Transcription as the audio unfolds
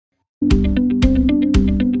Alright,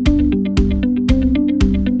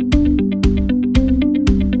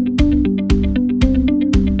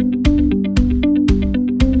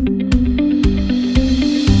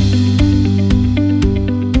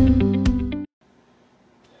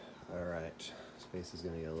 Space is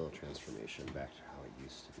going to get a little transformation back to how it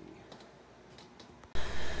used to be.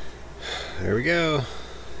 There we go.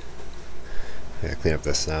 I gotta clean up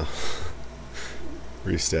this now.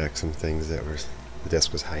 Restack some things that the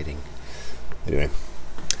desk was hiding. Anyway, I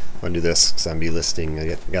want to do this because I'm listing.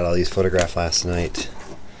 I got all these photographed last night.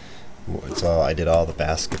 So I did all the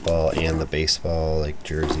basketball and the baseball, like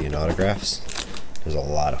jersey and autographs. There's a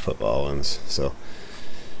lot of football ones, so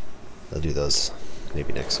I'll do those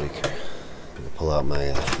maybe next week. I'm gonna pull out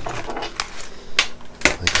my. I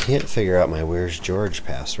can't figure out my Where's George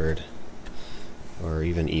password, or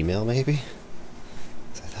even email maybe.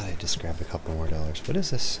 So I thought I just grabbed a couple more dollars. What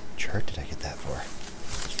is this chart? Did I get that for?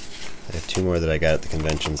 I have 2 more that I got at the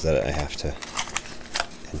conventions that I have to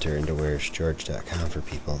enter into where'sgeorge.com for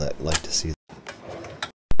people that like to see.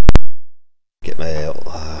 Get my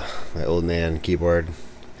my old man keyboard.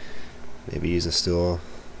 Maybe use a stool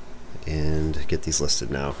and get these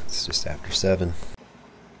listed now. It's just after 7.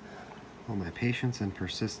 Well, my patience and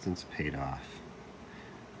persistence paid off.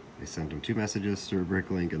 I sent them 2 messages through a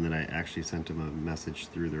BrickLink, and then I actually sent them a message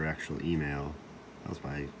through their actual email. That was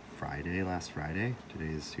by Friday, last Friday.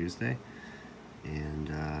 Today is Tuesday. And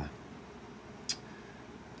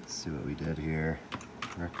let's see what we did here.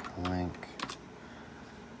 BrickLink.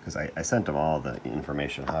 Because I sent them all the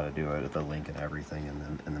information how to do it, the link and everything,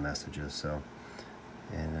 and the messages. So,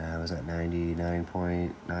 and I was at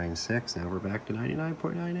 99.96. Now we're back to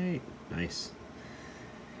 99.98. Nice.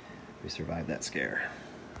 We survived that scare.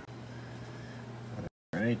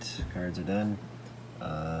 Alright, cards are done.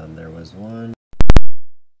 There was one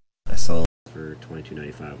I sold for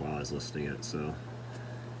 $22.95 while I was listing it, so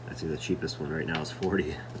I think the cheapest one right now is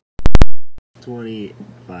 $40.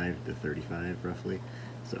 25 to 35 roughly.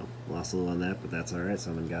 So lost a little on that, but that's alright.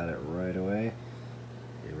 Someone got it right away.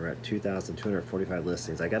 And we're at 2,245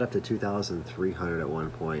 listings. I got up to 2,300 at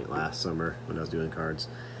one point last summer when I was doing cards,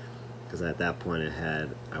 because at that point it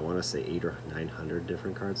had, I want to say 800 or 900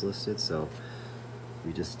 different cards listed. So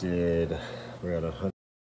we just did, we're at 100.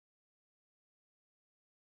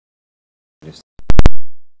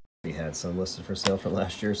 We had some listed for sale from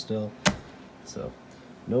last year still. So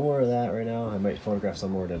no more of that right now. I might photograph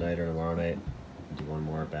some more tonight or tomorrow night. Do one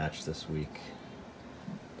more batch this week.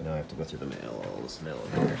 But now I have to go through the mail, all this mail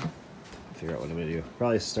in here. Figure out what I'm going to do.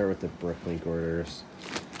 Probably start with the BrickLink orders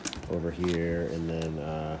over here, and then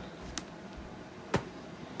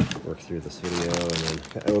work through this video, and then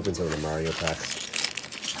I open some of the Mario packs.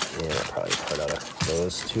 And I'll probably cut out of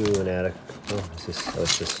those 2 and add a, oh, it's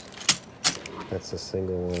just, that's a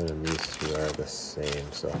single one, and these 2 are the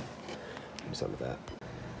same, so do some of that.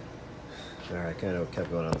 Alright, kind of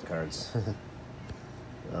kept going on with cards.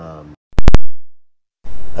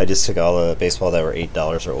 I just took all the baseball that were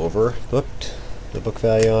 $8 or over, booked the book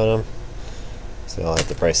value on them, so I'll have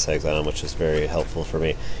the price tags on them, which is very helpful for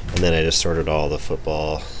me. And then I just sorted all the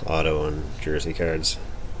football, auto, and jersey cards.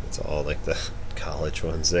 It's all like the college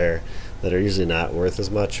ones there that are usually not worth as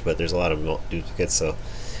much, but there's a lot of duplicates, so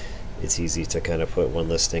it's easy to kind of put one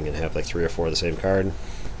listing and have like 3 or 4 of the same card.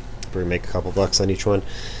 We make a couple bucks on each one.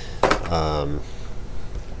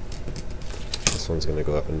 This one's going to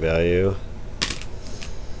go up in value.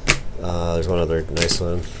 There's one other nice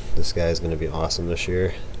one. This guy's going to be awesome this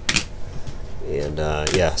year. And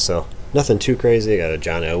yeah, so nothing too crazy. I got a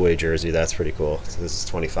John Elway jersey. That's pretty cool. So this is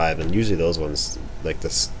 25, and usually those ones, like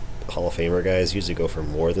this Hall of Famer guys, usually go for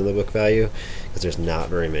more than the book value because there's not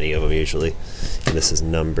very many of them usually. And this is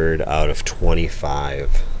numbered out of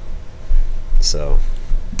 25. So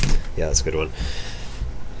yeah, that's a good one.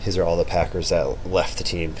 These are all the Packers that left the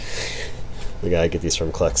team. The guy I get these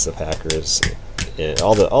from collects the Packers, and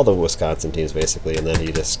all the Wisconsin teams basically, and then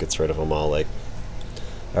he just gets rid of them all. Like,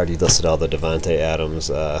 I already listed all the Devontae Adams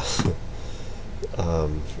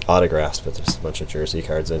autographs, but there's a bunch of jersey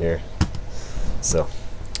cards in here. So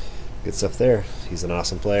good stuff there. He's an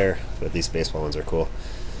awesome player, but these baseball ones are cool.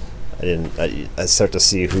 I start to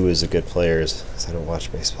see who is a good players, because I don't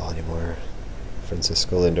watch baseball anymore.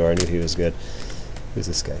 Francisco Lindor, I knew he was good. Who's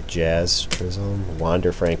this guy? Jazz Trisome?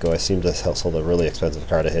 Wander Franco. I seem to have sold a really expensive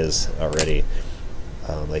card of his already,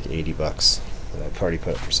 like $80 that I've already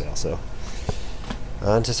put up for sale. So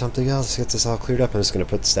on to something else. Get this all cleared up. I'm just going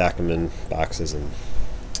to stack them in boxes and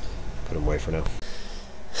put them away for now.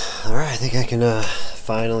 Alright, I think I can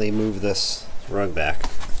finally move this rug back.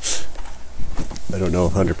 I don't know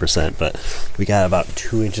 100%, but we got about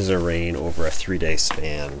 2 inches of rain over a 3-day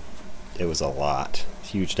span it was a lot.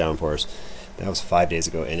 Huge downpours. That was 5 days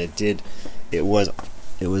ago, and it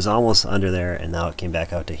was almost under there, and now it came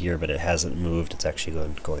back out to here, but it hasn't moved. It's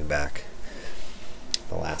actually going back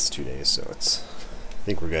the last 2 days, so I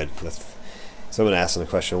think we're good. Someone asked the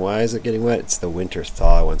question, why is it getting wet? It's the winter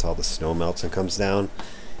thaw. Once all the snow melts and comes down,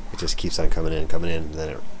 it just keeps on coming in, and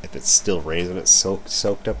then if it still rains and it's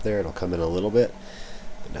soaked up there, it'll come in a little bit.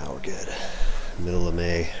 But now we're good. Middle of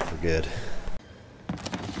May, we're good.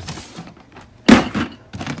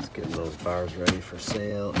 Just getting those bars ready for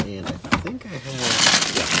sale, and I think I have,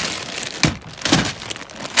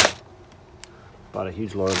 bought a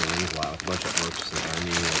huge load of these with a bunch of orcs and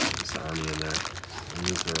army in there. And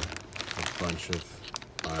these are a bunch of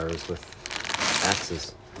bars with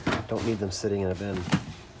axes. Don't need them sitting in a bin.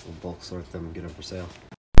 We'll bulk sort them and get them for sale.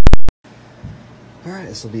 Alright,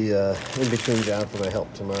 this will be an in-between job for my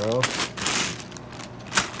help tomorrow.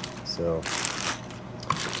 So,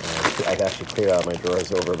 I actually cleared out my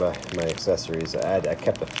drawers over by my accessories. I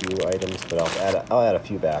kept a few items, but I'll add a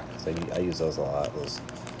few back, because I use those a lot. Those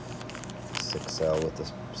 6L with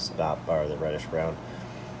the stop bar, the reddish brown.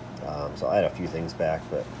 So I'll add a few things back,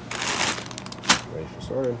 but ready for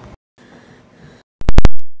sorting.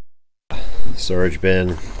 Storage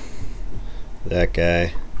bin, that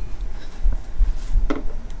guy.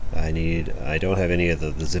 I don't have any of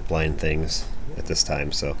the zipline things at this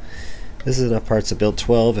time, so this is enough parts to build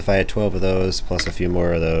 12. If I had 12 of those, plus a few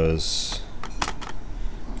more of those,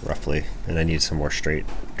 roughly. And I need some more straight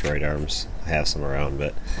droid arms. I have some around,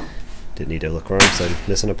 but didn't need to look around because I'm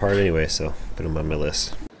missing a part anyway, so put them on my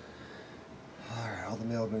list. Alright, all the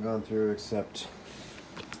mail has been gone through except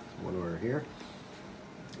one order here.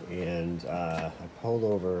 And I pulled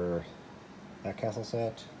over that castle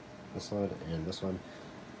set, this one, and this one,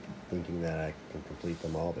 thinking that I can complete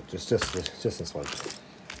them all, but just this one.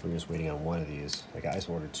 I'm just waiting on one of these. Like, I just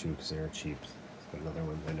ordered two because they were cheap. But another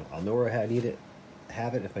one, I'll know where I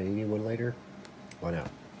have it if I need one later. Why not?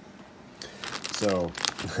 So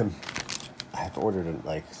I've ordered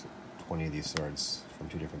like 20 of these swords from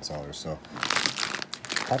 2 different sellers. So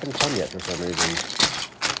haven't come yet for some reason.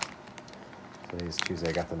 Today's Tuesday.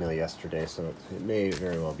 I got the mail yesterday, so it may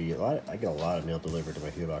very well be I get a lot of mail delivered to my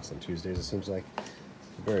PO box on Tuesdays. It seems like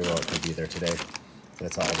very well it could be there today.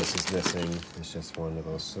 That's all this is missing. It's just one of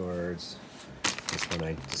those swords. This one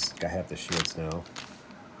I have the shields now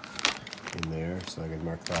in there, so I can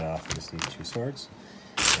mark that off. I just need 2 swords.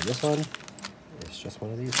 And this one is just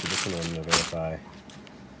one of these. So this one I'm going to verify.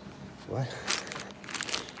 What?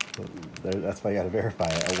 That's why I got to verify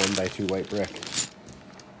it. A 1x2 white brick.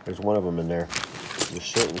 There's one of them in there. It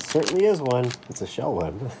certainly is one. It's a shell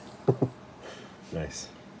one. Nice.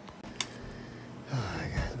 I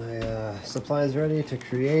got my supplies ready to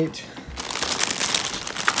create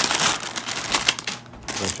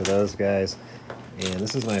a bunch of those guys, and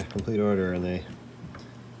this is my complete order, and they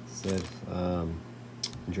said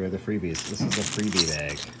enjoy the freebies. This is a freebie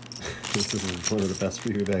bag. This is one of the best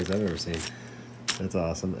freebie bags I've ever seen. That's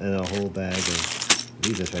awesome. And a whole bag of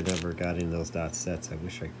these, which I never got in those dot sets. I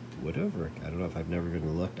wish I would have, or I don't know if I've never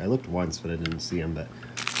even looked. I looked once, but I didn't see them. But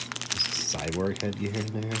cyborg headgear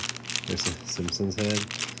in there. There's a Simpsons head.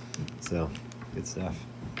 So, good stuff.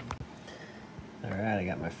 Alright, I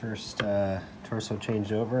got my first torso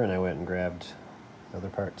changed over, and I went and grabbed other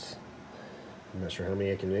parts. I'm not sure how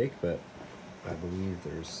many I can make, but I believe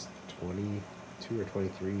there's 22 or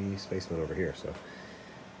 23 spacemen over here, so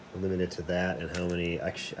I'm limited to that. And how many,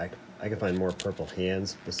 actually, I can find more purple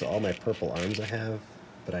hands. So all my purple arms I have,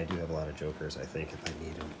 but I do have a lot of jokers, I think, if I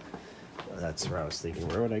need them. That's where I was thinking,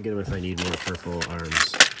 where would I get them if I need more purple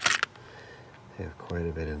arms? I have quite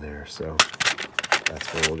a bit in there, so that's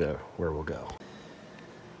where we'll go.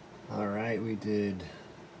 Alright, we did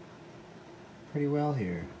pretty well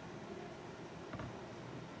here.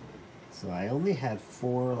 So I only had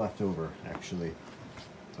 4 left over, actually.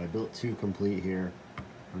 So I built 2 complete here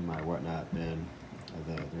from my whatnot bin of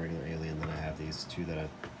the regular alien. Then I have these 2 that I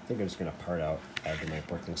think I'm just going to part out to my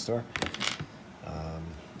Brooklyn store.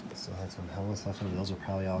 Still had some helmets left over. Those are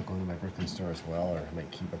probably all going to my Brooklyn store as well, or I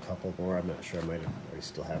might keep a couple more. I'm not sure. I might have already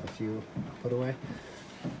still have a few put away.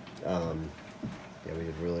 Yeah, we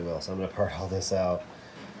did really well. So I'm going to part all this out.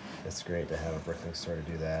 It's great to have a Brooklyn store to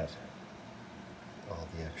do that. All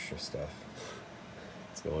the extra stuff.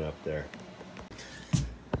 It's going up there.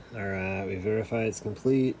 Alright, we verified it's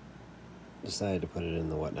complete. Decided to put it in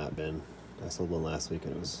the whatnot bin. I sold one last week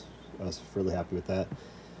and I was really happy with that.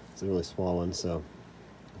 It's a really small one, so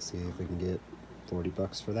let's see if we can get 40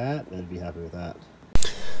 bucks for that. I'd be happy with that.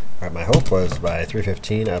 Alright, my hope was by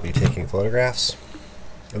 3:15 I'll be taking photographs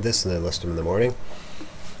of this and then list them in the morning.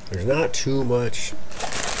 There's not too much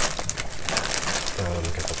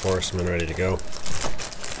Got the SPACEMAN ready to go.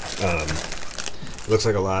 It looks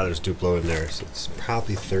like a lot. There's Duplo in there, so it's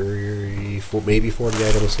probably 30, maybe 40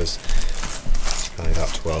 items. There's probably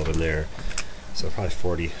about 12 in there, so probably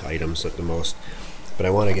 40 items at the most. But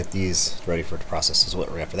I want to get these ready for the process as well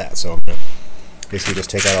right after that. So I'm going to basically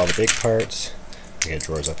just take out all the big parts. I got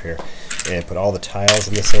drawers up here, and put all the tiles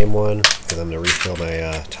in the same one, because I'm going to refill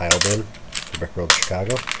my tile bin for Brick World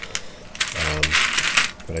Chicago.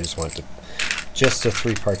 But I just want to just the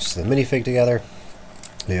 3 parts to the minifig together.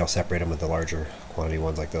 Maybe I'll separate them with the larger quantity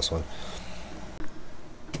ones like this one.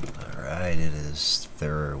 Alright, it is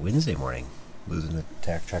Wednesday morning. Losing the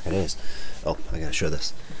track of days. Oh, I gotta show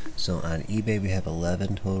this. So on eBay we have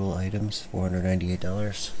 11 total items,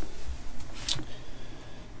 $498.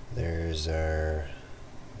 There's our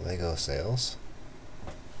Lego sales.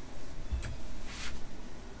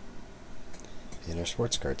 And our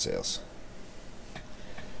sports card sales.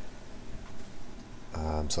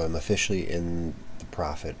 So I'm officially in the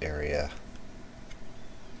profit area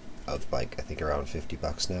of like I think around 50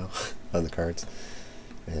 bucks now on the cards,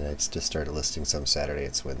 and I just started listing some Saturday.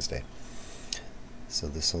 It's Wednesday. So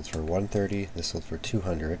this sold for $130. This sold for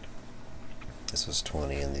 $200. This was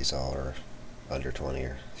 $20, and these all are under 20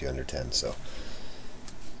 or a few under 10. So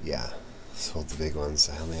yeah, sold the big ones.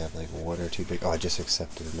 I only have like 1 or 2 big. Oh, I just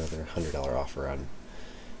accepted another $100 offer on. I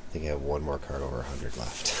think I have 1 more card over 100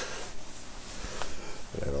 left.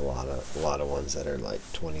 But I have a lot of ones that are like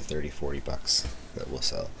 20, 30, 40 bucks that will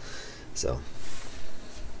sell. So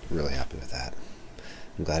really happy with that.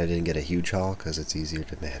 I'm glad I didn't get a huge haul because it's easier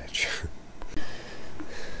to manage.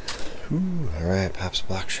 Alright,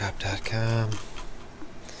 popsblockshop.com.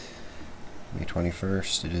 May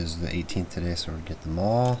 21st. It is the 18th today, so we'll get the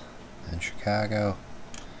mall in Chicago.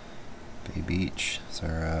 Bay Beach. So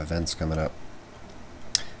our events coming up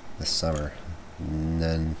this summer. And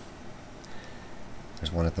then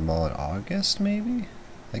there's one at the mall in August, maybe?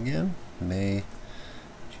 Again? May?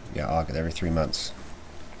 Yeah, August, every 3 months.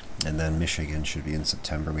 And then Michigan should be in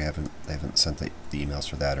September. They haven't sent the emails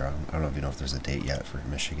for that, or I don't even know if there's a date yet for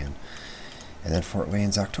Michigan. And then Fort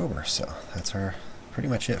Wayne's October. So that's pretty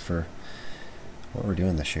much it for what we're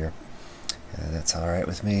doing this year. That's alright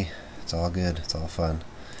with me. It's all good. It's all fun.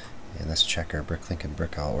 And let's check our Bricklink and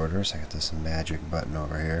Brickall orders. I got this magic button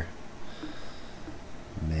over here.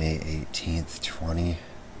 May 18th,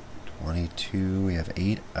 2022. We have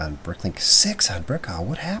 8 on Bricklink, 6 on Brickall.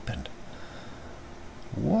 What happened?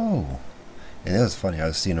 Whoa. And it was funny. I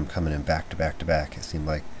was seeing them coming in back to back to back. It seemed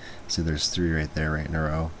like, see, there's 3 right there, right in a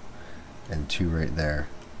row, and 2 right there,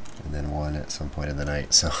 and then 1 at some point in the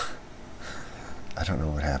night. So I don't know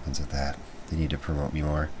what happens with that. They need to promote me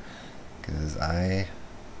more because I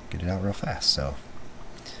get it out real fast. So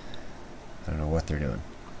I don't know what they're doing.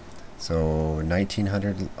 So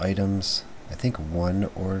 1,900 items. I think one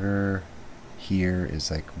order here is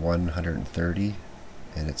like 130,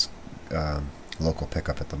 and it's local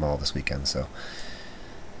pickup at the mall this weekend. So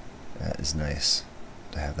that is nice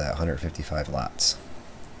to have that. 155 lots.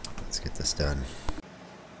 Let's get this done.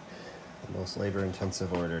 The most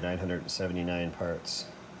labor-intensive order, 979 parts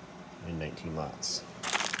and 19 lots.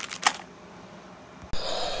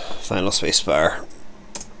 Final space bar.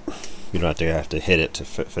 You don't have to hit it to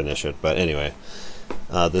finish it, but anyway,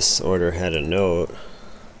 this order had a note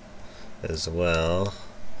as well.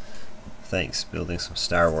 Thanks, building some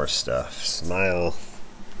Star Wars stuff. Smile.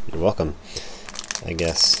 You're welcome, I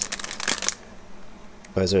guess.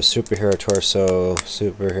 Why is there a superhero torso,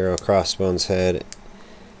 superhero crossbones head,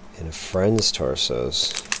 and a friend's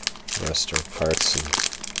torsos? Rest are parts. And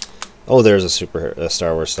oh, there's a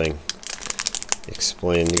Star Wars thing.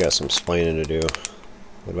 Explain. You got some explaining to do.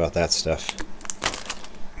 What about that stuff?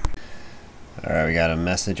 Alright, we got a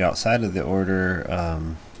message outside of the order.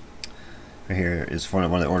 Right here is one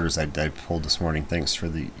of the orders I pulled this morning. Thanks for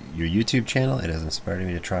your YouTube channel. It has inspired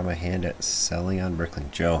me to try my hand at selling on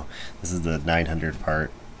Bricklink. Joe, this is the 900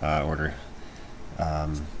 part order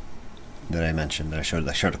that I mentioned. I showed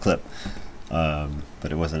a clip, but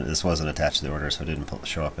this wasn't attached to the order, so it didn't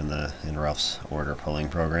show up in Ralph's order pulling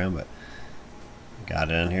program. But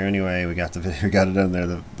got it in here anyway. We got we got it in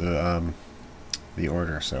there, the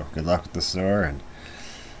order. So good luck with the store and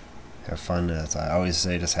have fun. As I always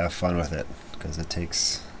say, just have fun with it because it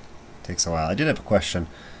takes a while. I did have a question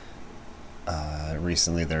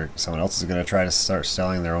recently. Someone else is going to try to start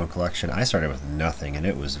selling their own collection. I started with nothing, and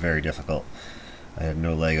it was very difficult. I had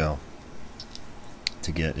no Lego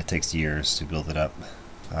to get. It takes years to build it up.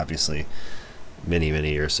 Obviously, many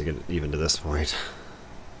years to get even to this point.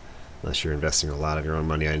 Unless you're investing a lot of your own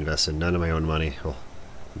money. I invested none of my own money. Well,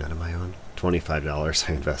 none of my own. $25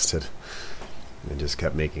 I invested. and just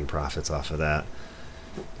kept making profits off of that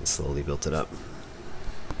and slowly built it up.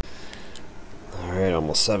 Alright,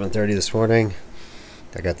 almost 7:30 this morning.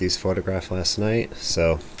 I got these photographed last night,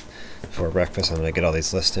 so before breakfast I'm going to get all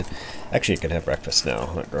these listed. Actually, you can have breakfast now.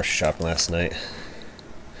 I went grocery shopping last night.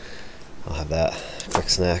 I'll have that quick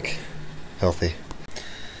snack, healthy.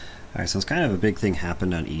 Alright, so it's kind of a big thing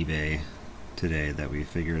happened on eBay today that we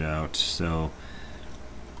figured out. So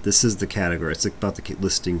this is the category. It's about the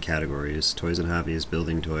listing categories: toys and hobbies,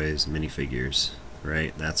 building toys, minifigures.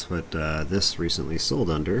 Right? That's what this recently sold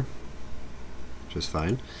under, which is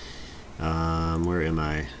fine. Where am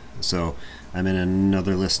I? So I'm in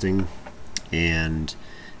another listing, and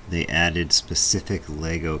they added specific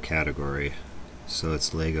Lego category. So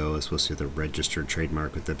it's Lego is supposed to be the registered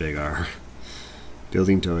trademark with the big R.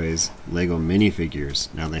 Building toys, Lego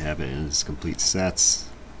minifigures. Now they have it in its complete sets,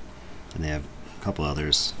 and they have a couple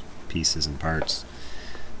others, pieces and parts.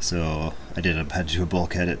 So I had to do a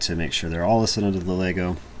bulk edit to make sure they're all listed under the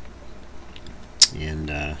Lego, and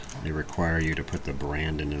they require you to put the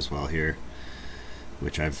brand in as well here,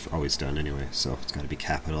 which I've always done anyway. So it's got to be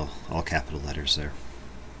capital, all capital letters there.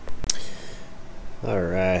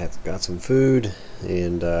 Alright, got some food,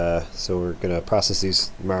 and so we're going to process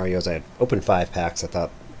these Marios. I had opened 5 packs. I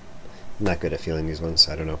thought, I'm not good at feeling these ones.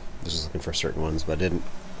 I don't know. I was just looking for certain ones, but I didn't.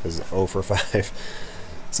 It was 0 for 5.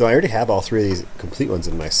 So I already have all 3 of these complete ones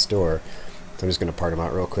in my store. So I'm just going to part them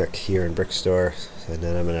out real quick here in Brick Store, and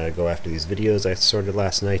then I'm going to go after these videos I sorted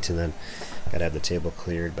last night, and then got to have the table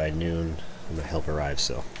cleared by noon when my help arrives,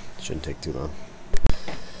 so it shouldn't take too long.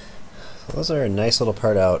 So those are a nice little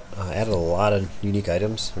part out. I added a lot of unique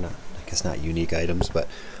items, or not, I guess not unique items, but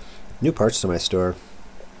new parts to my store.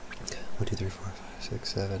 1, 2, 3, 4, 5,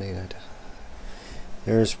 6, 7, 8, 9, 10.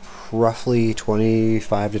 There's roughly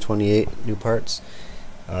 25 to 28 new parts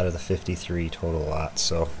out of the 53 total lots.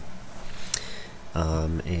 So,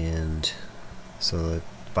 and so the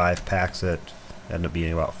 5 packs that end up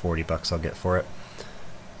being about 40 bucks I'll get for it.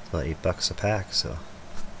 It's about 8 bucks a pack, so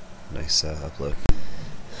nice upload.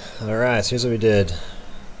 Alright, so here's what we did.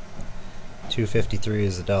 253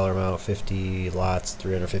 is the dollar amount, 50 lots,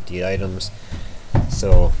 350 items.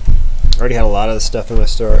 So I already had a lot of the stuff in my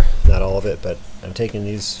store, not all of it, but I'm taking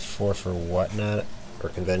these 4 for whatnot or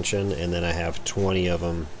convention, and then I have 20 of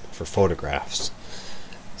them for photographs.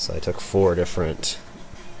 So I took 4 different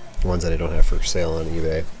ones that I don't have for sale on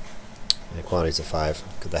eBay, and quantities of 5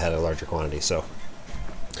 because I had a larger quantity. So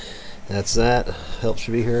that's that. Help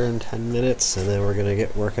should be here in 10 minutes, and then we're gonna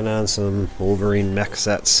get working on some Wolverine mech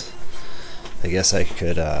sets. I guess I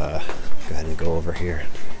could go ahead and go over here,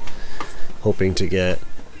 hoping to get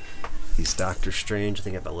these Doctor Strange. I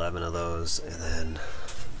think I have 11 of those, and then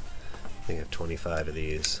I think I have 25 of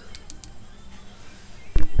these.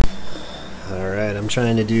 Alright, I'm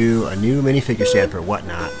trying to do a new minifigure stand for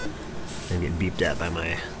whatnot. I'm getting beeped at by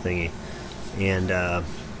my thingy, and I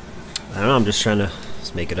don't know, I'm just trying to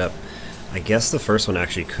just make it up. I guess the first one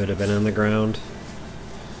actually could have been on the ground,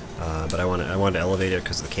 but I wanted to elevate it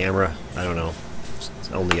because of the camera. I don't know.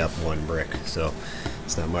 It's only up 1 brick, so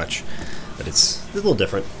it's not much, but it's a little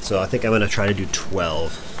different. So I think I'm going to try to do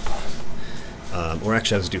 12, or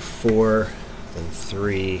actually I was do 4, then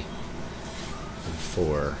 3, and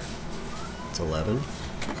 4. It's 11,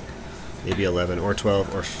 maybe 11 or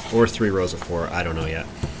 12, or 3 rows of 4. I don't know yet,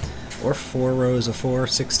 or 4 rows of 4,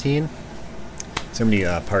 16. So many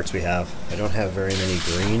parts we have. I don't have very many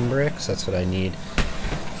green bricks. That's what I need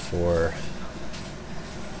for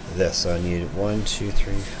this. So I need 1, 2,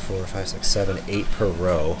 3, 4, 5, 6, 7, 8 per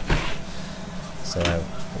row. So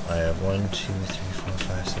I have 1, 2, 3, 4,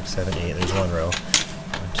 5, 6, 7, 8. There's 1 row. 1,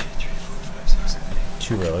 2, 3, 4, 5, 6, 7, 8.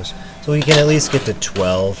 2 rows. So we can at least get to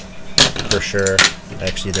 12 for sure.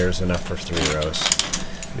 Actually, there's enough for 3 rows.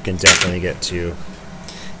 We can definitely get 2.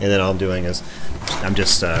 And then all I'm doing is I'm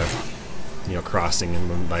just you know, crossing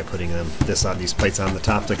them by putting these plates on the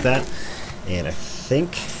top like that. And I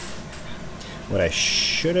think what I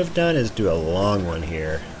should have done is do a long one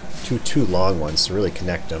here, two long ones to really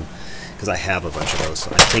connect them, because I have a bunch of those.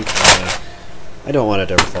 So I think I don't want it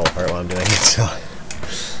to ever fall apart while I'm doing it. So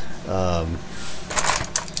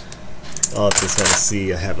I'll just kind of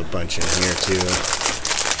see. I have a bunch in here too.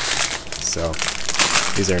 So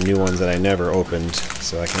these are new ones that I never opened,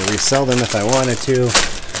 so I can resell them if I wanted to.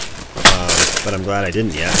 But I'm glad I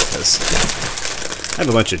didn't yet, because I have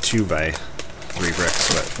a bunch of 2 by 3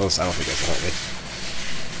 bricks, but those I don't think that's help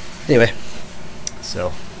me. Anyway,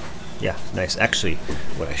 so yeah, nice. Actually,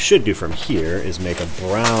 what I should do from here is make a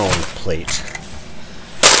brown plate.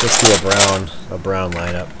 Let's do a brown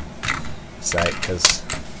lineup site, because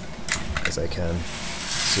I can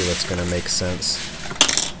see what's going to make sense.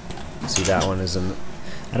 See, that one is in.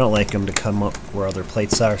 I don't like them to come up where other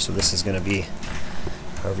plates are, so this is going to be,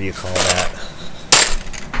 however you call that.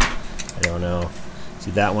 I don't know.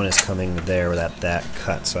 See, that one is coming there with that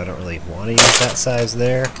cut, so I don't really want to use that size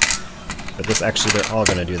there. But this, actually, they're all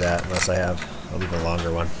going to do that unless I'll leave a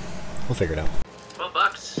longer one. We'll figure it out.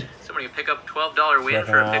 $12. Somebody can pick up $12 win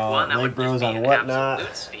for a pick one. That would just be an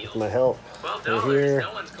absolute steal. With my help. $12. Here,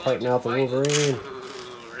 No one's going fighting to out the fight. Wolverine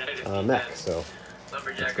Ooh, mech, so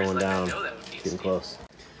it's going down. It's getting close.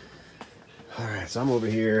 Alright, so I'm over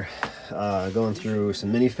here going through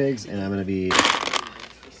some minifigs, and I'm going to be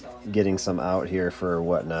getting some out here for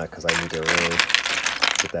whatnot because I need to really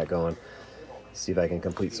get that going. See if I can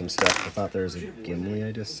complete some stuff. I thought there was a Gimli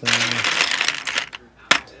I just saw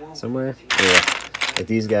somewhere. Yeah, like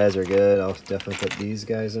these guys are good. I'll definitely put these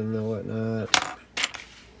guys in the whatnot.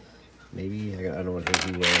 Maybe I don't know what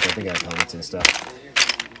he wears. I think I have helmets and stuff.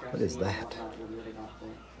 What is that?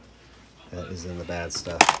 That is in the bad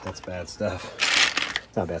stuff. That's bad stuff.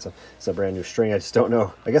 It's not bad stuff. It's a brand new string. I just don't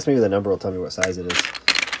know. I guess maybe the number will tell me what size it is.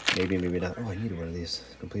 Maybe, maybe not. Oh, I need one of these.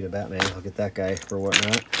 Complete a Batman. I'll get that guy for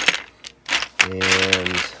whatnot.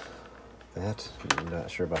 And that, I'm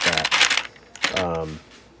not sure about that.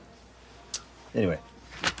 Anyway,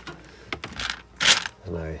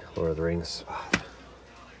 my Lord of the Rings spot.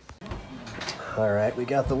 Alright, we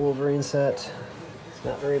got the Wolverine set. It's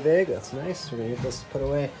not very big, that's nice. We're gonna get this put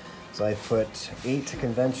away. So I put 8 to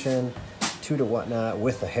convention, 2 to whatnot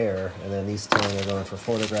with the hair, and then these 10 are going for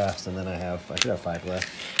photographs, and then I should have 5 left.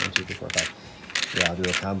 1, 2, 3, 4, 5. Yeah, I'll do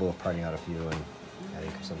a combo of parting out a few and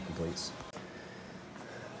adding some completes.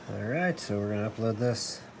 Alright, so we're going to upload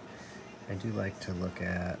this. I do like to look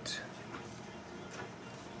at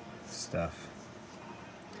stuff.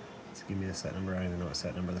 Let's give me the set number. I don't even know what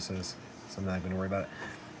set number this is, so I'm not going to worry about it.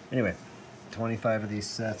 Anyway, 25 of these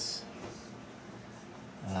sets.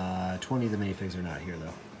 20 of the minifigs are not here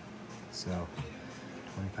though. So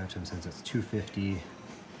 25 times 10 cents, 250.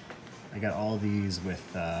 I got all these with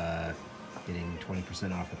getting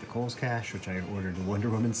 20% off at the Kohl's Cash, which I ordered the Wonder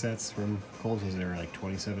Woman sets from Kohl's because they were like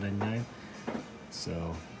 $27.99.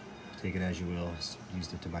 So take it as you will. Just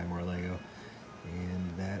used it to buy more Lego.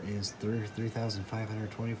 And that is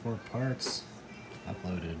 3,524 parts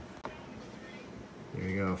uploaded. There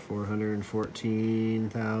you go,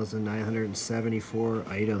 414,974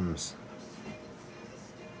 items.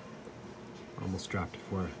 Almost dropped to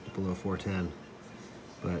below 410.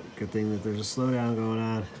 But good thing that there's a slowdown going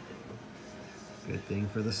on. Good thing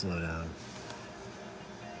for the slowdown.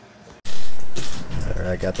 Alright,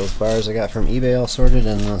 I got those bars I got from eBay all sorted,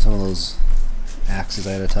 and some of those axes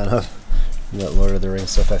I had a ton of. That Lord of the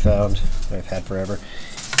Rings stuff I found that I've had forever.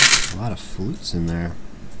 A lot of flutes in there.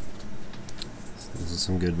 Those are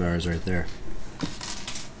some good bars right there.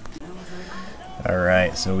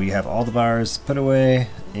 Alright, so we have all the bars put away,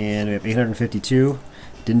 and we have 852.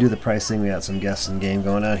 Didn't do the pricing, we got some guessing game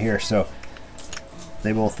going on here, so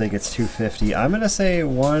they both think it's 250. I'm gonna say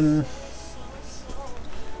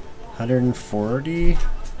 140.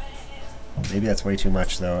 Maybe that's way too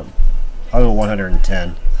much though. I'll go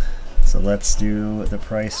 110. So let's do the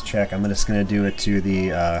price check. I'm just gonna do it to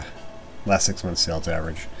the last 6 months sales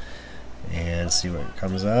average and see what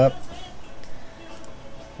comes up.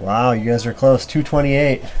 Wow, you guys are close.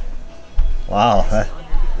 228. Wow,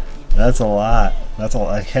 that's a lot. That's a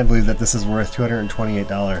lot. I can't believe that this is worth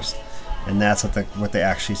 $228, and that's what they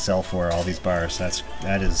actually sell for. All these bars.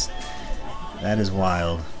 That is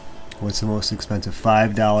wild. What's the most expensive?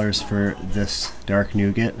 $5 for this dark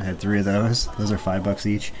nougat. I had 3 of those. Those are $5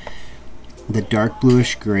 each. The dark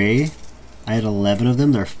bluish gray, I had 11 of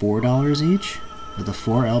them. They're $4 each. With the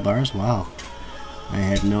 4 L bars. Wow, I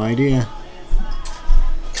had no idea.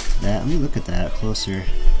 Let me look at that closer.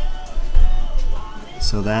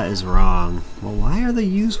 So that is wrong. Well, why are the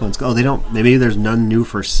used ones? Oh, they don't. Maybe there's none new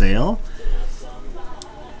for sale.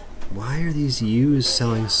 Why are these used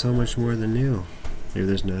selling so much more than new? Maybe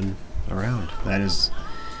there's none around. That is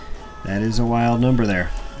a wild number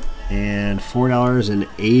there. And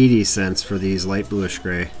 $4.80 for these light bluish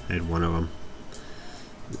gray. I had 1 of them.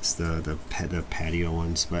 It's the patio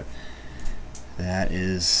ones, but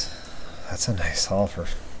that's a nice haul for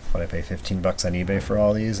what I pay $15 on eBay for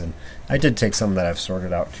all these. And I did take some that I've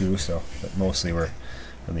sorted out too, so but mostly were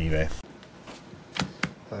on the eBay.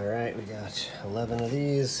 All right, we got 11 of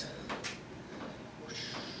these.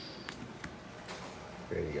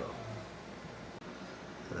 There you go.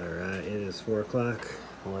 All right, it is 4 o'clock.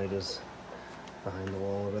 The light is behind the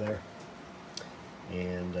wall over there.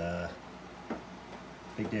 And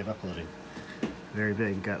big day of uploading. Very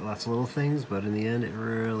big. Got lots of little things, but in the end, it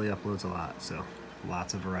really uploads a lot. So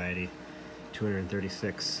lots of variety.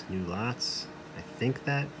 236 new lots. I think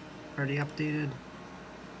that already updated.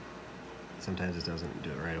 Sometimes it doesn't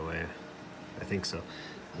do it right away. I think so.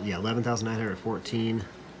 Yeah, 11,914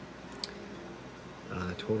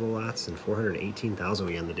 total lots and 418,000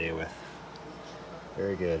 we end the day with.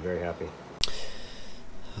 Very good, very happy.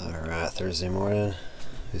 Alright, Thursday morning,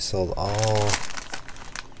 we sold all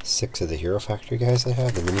 6 of the Hero Factory guys I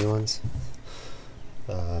have, the mini ones.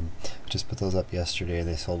 Just put those up yesterday and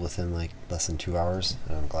they sold within like less than 2 hours,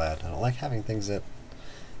 and I'm glad. I don't like having things that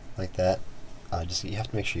like that. Just you have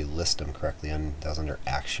to make sure you list them correctly on those under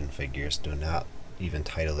action figures. Do not even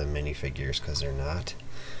title them minifigures because they're not.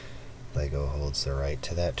 Lego holds the right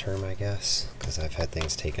to that term, I guess, because I've had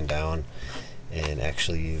things taken down and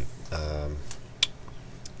actually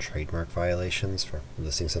trademark violations for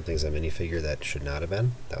listing something as a minifigure that should not have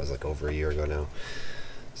been. That was like over a year ago now.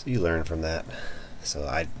 So you learn from that. So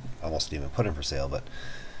I almost didn't even put them for sale, but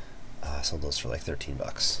I sold those for like 13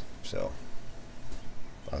 bucks. So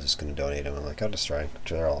I was just going to donate them. I'm like, I'll just try.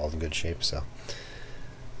 They're all in good shape. So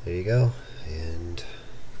there you go. And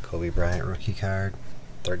Kobe Bryant rookie card,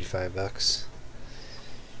 35 bucks.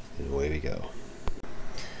 And away we go.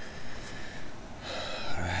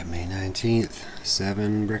 Alright, May 19th,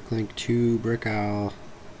 7 Bricklink, 2 Brick Owl,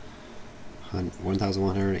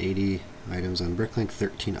 1,180 items on Bricklink,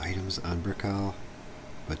 13 items on Brick Owl,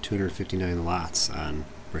 but 259 lots on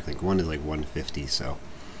Bricklink. One is like 150, so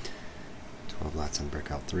 12 lots on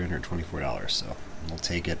Brick Owl, $324. So we'll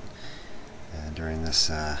take it during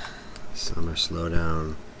this summer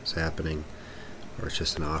slowdown is happening, or it's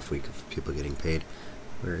just an off week of people getting paid.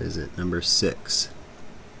 Where is it? Number 6,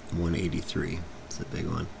 183. It's a big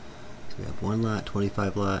one. So we have 1 lot,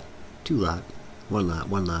 25 lot, 2 lot, 1 lot,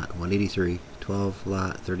 1 lot, 183, 12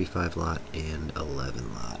 lot, 35 lot, and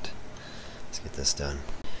 11 lot. Let's get this done.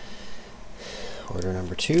 Order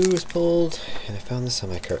number 2 is pulled, and I found this on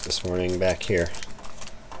my cart this morning back here,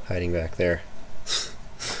 hiding back there.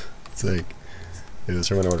 It's like, it was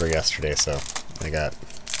from an order yesterday, so I'll have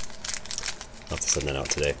to send that out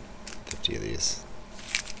today. 50 of these.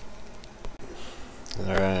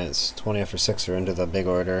 Alright, it's 20 after 6, we're into the big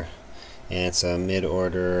order, and it's a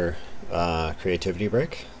mid-order creativity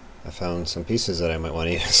break. I found some pieces that I might want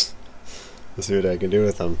to use. Let's see what I can do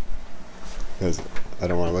with them, because I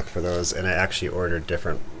don't want to look for those, and I actually ordered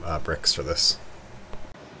different bricks for this.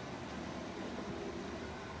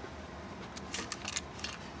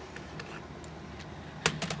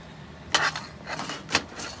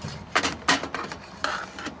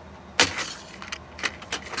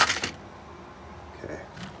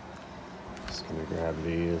 Grab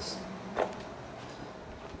these.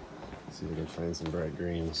 See if I can find some bright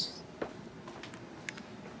greens.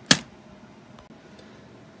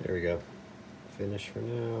 There we go. Finish for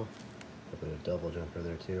now. I'll put a double jumper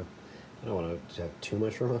there too. I don't want to have too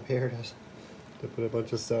much room up here to put a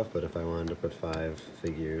bunch of stuff, but if I wanted to put 5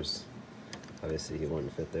 figures, obviously he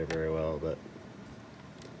wouldn't fit there very well, but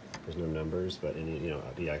there's no numbers, but any, you know,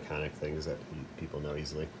 the iconic things that people know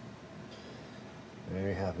easily.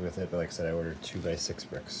 Very happy with it, but like I said, I ordered 2x6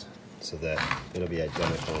 bricks so that it'll be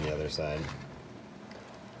identical on the other side.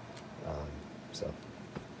 So,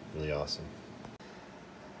 really awesome.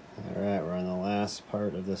 Alright, we're on the last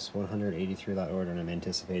part of this 183 lot order, and I'm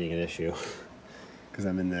anticipating an issue because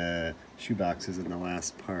I'm in the shoe boxes, and the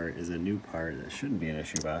last part is a new part that shouldn't be in a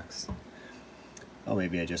shoe box. Oh,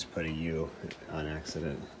 maybe I just put a U on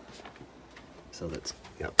accident. So that's,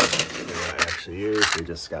 yep, what I actually used. We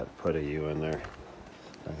just got to put a U in there.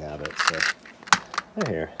 I have it, so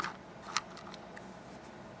they're here.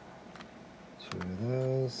 2 of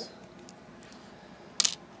those.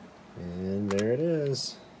 And there it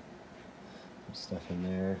is. Some stuff in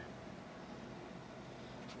there.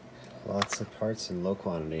 Lots of parts in low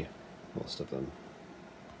quantity, most of them.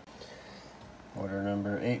 Order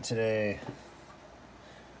number 8 today.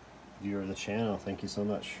 Viewer of the channel, thank you so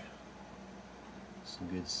much. Some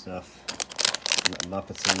good stuff.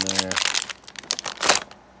 Muppets in there.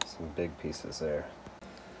 Some big pieces there.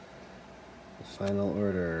 The final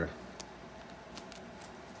order.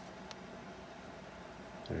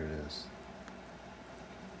 There it is.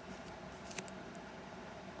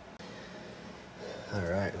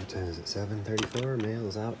 Alright, what time is it? 7:34. Mail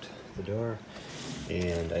is out the door.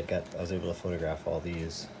 And I was able to photograph all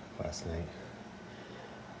these last night.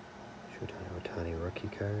 Shohei Ohtani rookie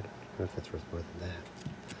card. I don't know if that's worth more than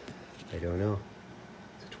that. I don't know.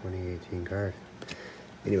 It's a 2018 card.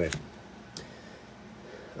 Anyway,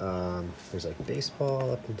 there's like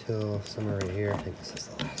baseball up until somewhere right here. I think this is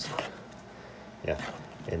the last one. Yeah,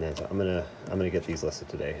 and then so I'm gonna get these listed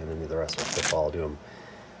today, and then the rest of football I'll do them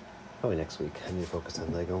Probably next week. I need to focus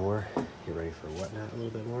on Lego more, get ready for Whatnot a little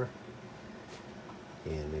bit more,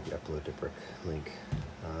 and maybe upload to Bricklink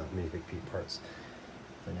Minifigure Pete parts.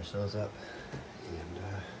 Finish those up, and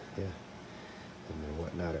yeah, and then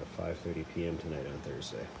Whatnot at 5:30 p.m. tonight on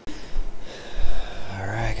Thursday.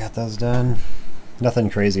 Alright, got those done. Nothing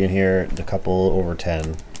crazy in here. The couple over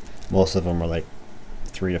 10. Most of them were like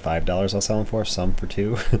 $3 to $5 I'll sell them for, some for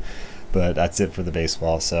 $2. But that's it for the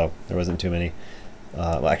baseball, so there wasn't too many.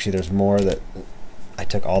 Well, actually, there's more that I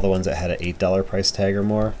took all the ones that had an $8 price tag or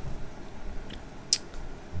more.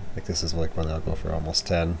 Like this is like one that'll go for almost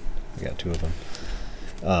 10. We got 2 of them.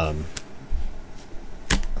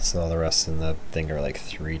 So the rest in the thing are like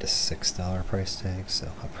 $3 to $6 price tags.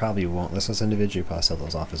 So I probably won't list those individually. Probably sell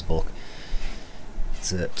those off as bulk.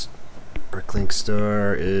 That's it. Bricklink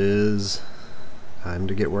store is time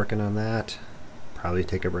to get working on that. Probably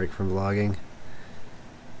take a break from vlogging.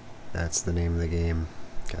 That's the name of the game.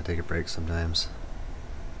 Gotta take a break sometimes.